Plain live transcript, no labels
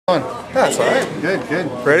That's all right. Good,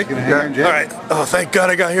 good. Ready? Gonna hang here and jam. All right. Oh, thank God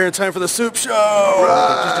I got here in time for the soup show.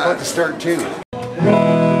 Just about to start too.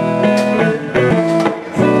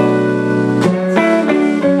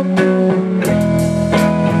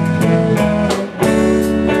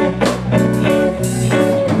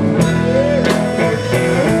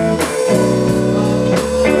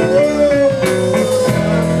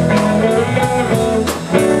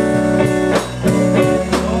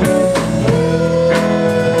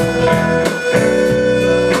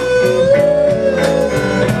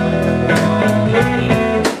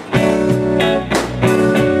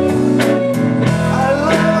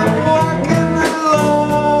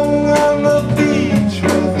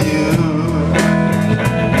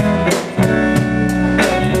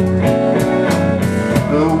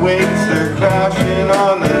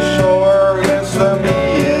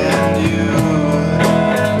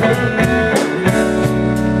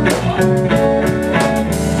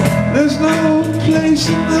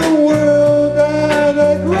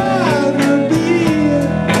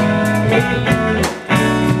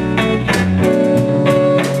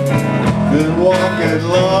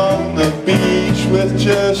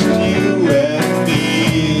 Just you and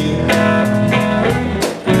me.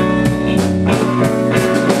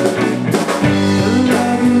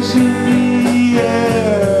 Love is in the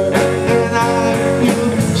air, and I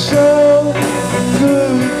feel so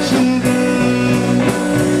good today.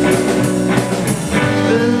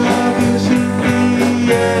 Love is in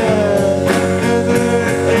the air, and there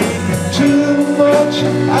ain't too much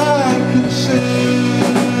I can say.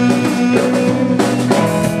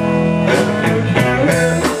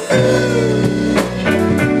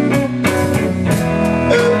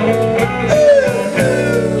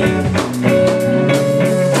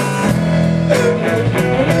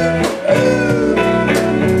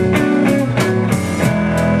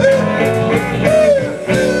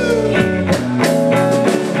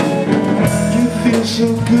 So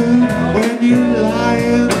good when you're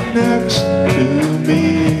lying next to me,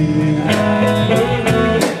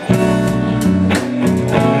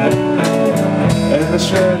 and the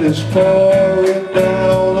sweat is pouring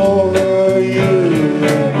down over you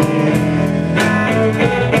and me.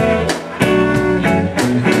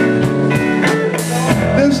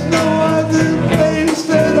 There's no other place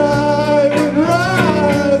that I would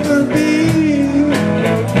rather be.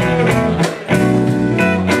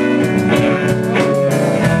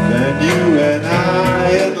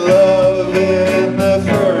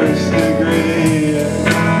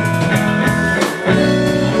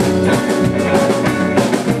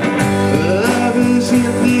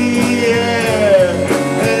 In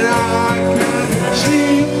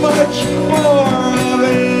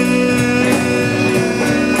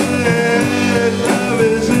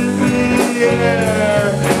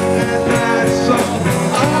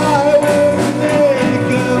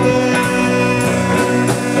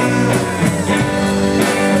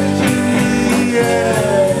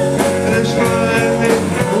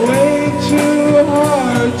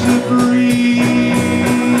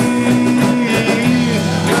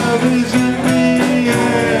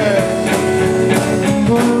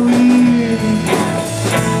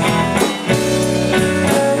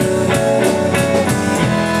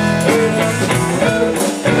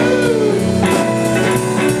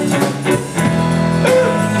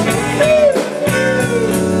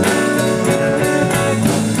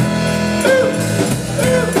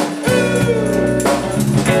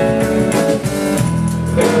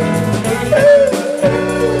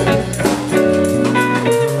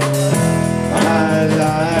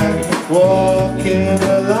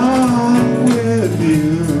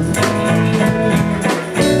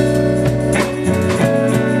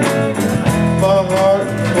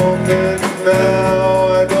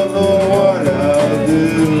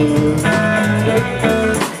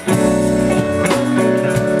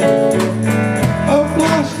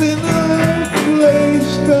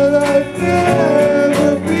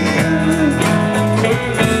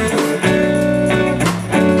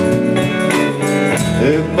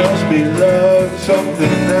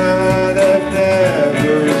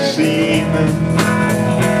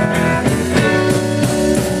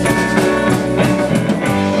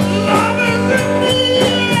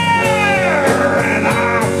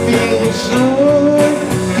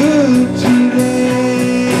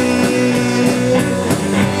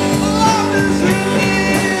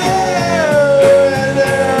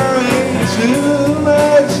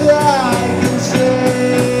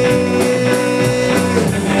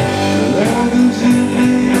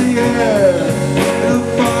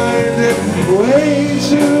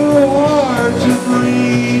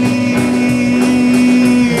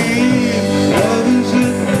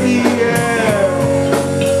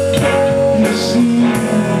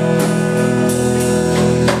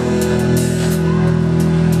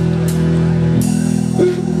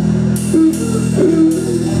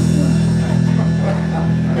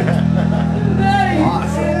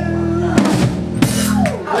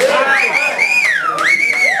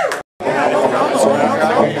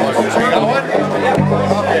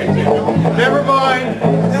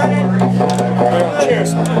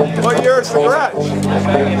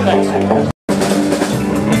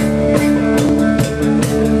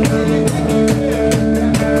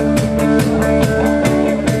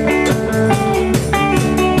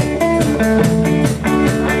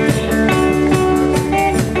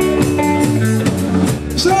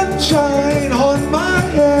Sunshine on my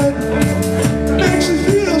head makes it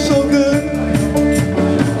feel so good.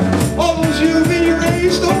 All those UV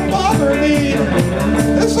rays don't bother me.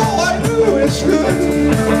 That's all I do, it's good.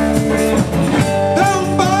 Down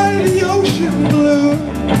by the ocean blue,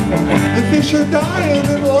 the fish are dying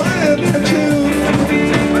and lying there too.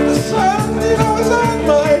 But the sun, you know, is on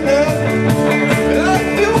my head, and I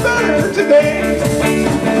feel better today.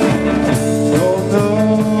 Don't know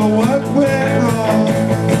what went wrong,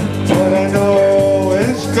 but I know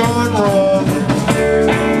it's gone wrong.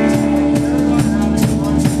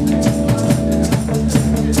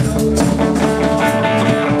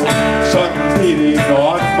 Sun beating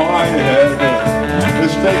on my head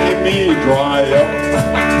is making me dry up.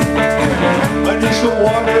 I need some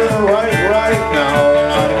water right now, and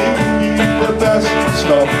I need the best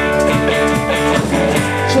stuff.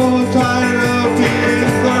 So tired of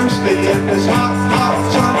being thirsty in this hot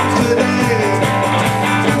sun today.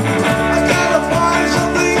 I gotta find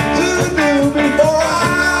something to do before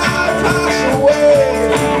I pass away.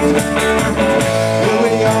 Here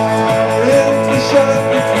we are in the sun,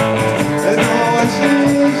 and all I see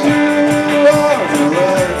is you on the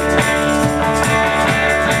run.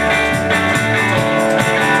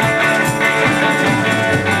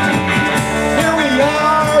 Here we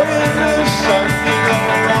are in the sun, you know,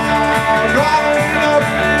 all drying up.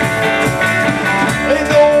 Ain't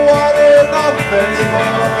no water enough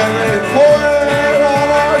anymore, and they pour it on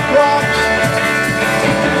our crops.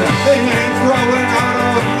 They ain't growing out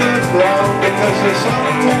of the ground because the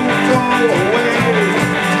sun won't go away.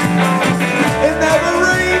 It never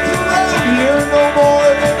rains around here no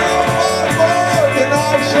more, you know, what more can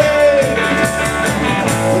I say?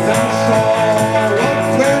 But that's all what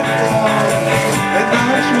went wrong, and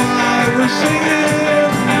that's why we're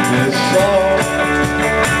singing this song.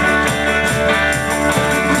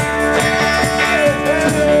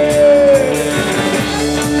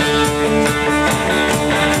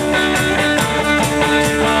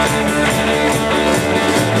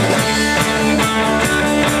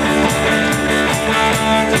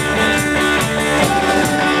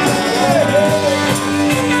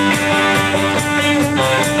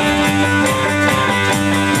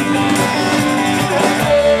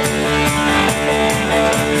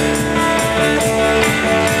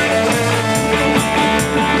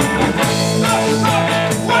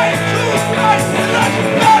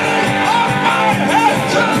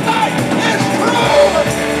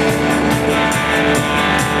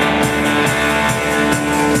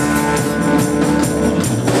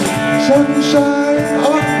 Sunshine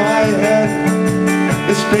on my head,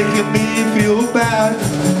 it's making me feel bad.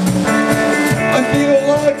 I feel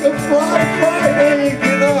like a fried egg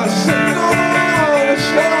and I'm sitting on a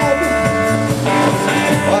slab.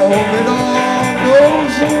 I hope it all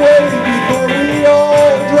goes away before we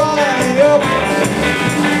all dry up.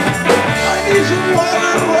 I need some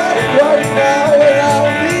water right now, and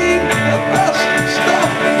I'll need the best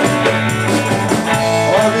stuff.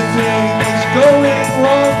 Everything is going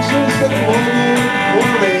wrong since the global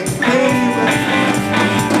warming came.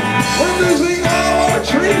 We're losing all our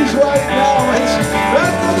trees right now. It's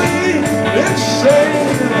mentally insane.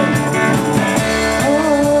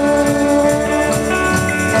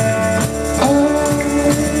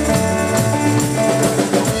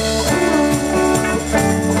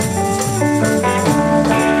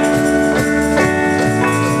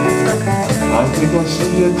 I think I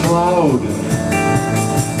see a cloud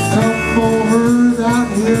come over that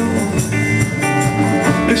hill.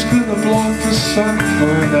 It's gonna block the sun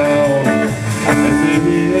for now, and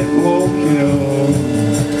maybe it won't kill.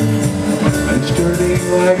 It's turning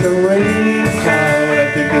like a rain cloud. I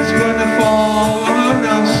think it's gonna fall on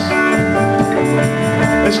us.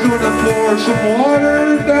 It's gonna pour some water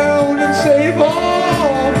down and save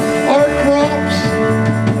all our crops.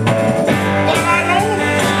 But I don't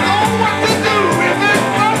know what to do if it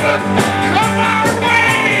doesn't come our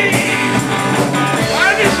way. I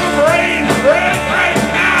need some rain right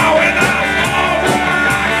now, and that's all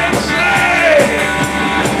I can say.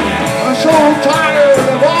 I'm so tired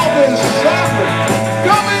of all this sun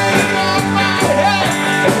coming on my head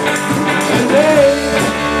today.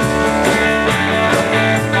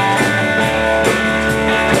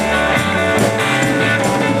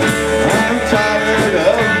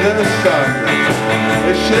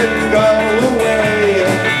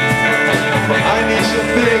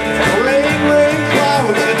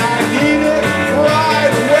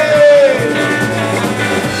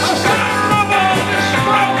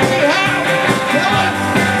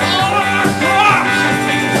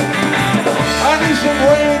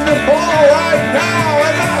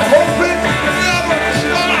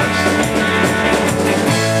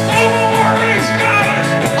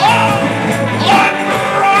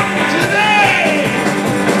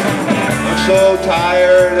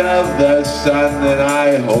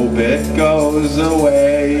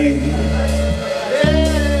 away.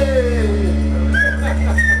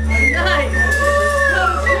 Nice.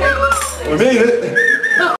 We made it.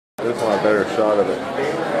 This one a better shot of it.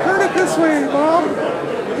 Turn it this way, Bob.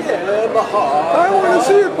 Yeah, I want to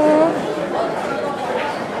see it, Bob.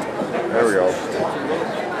 there we go.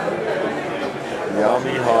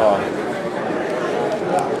 Yummy ha.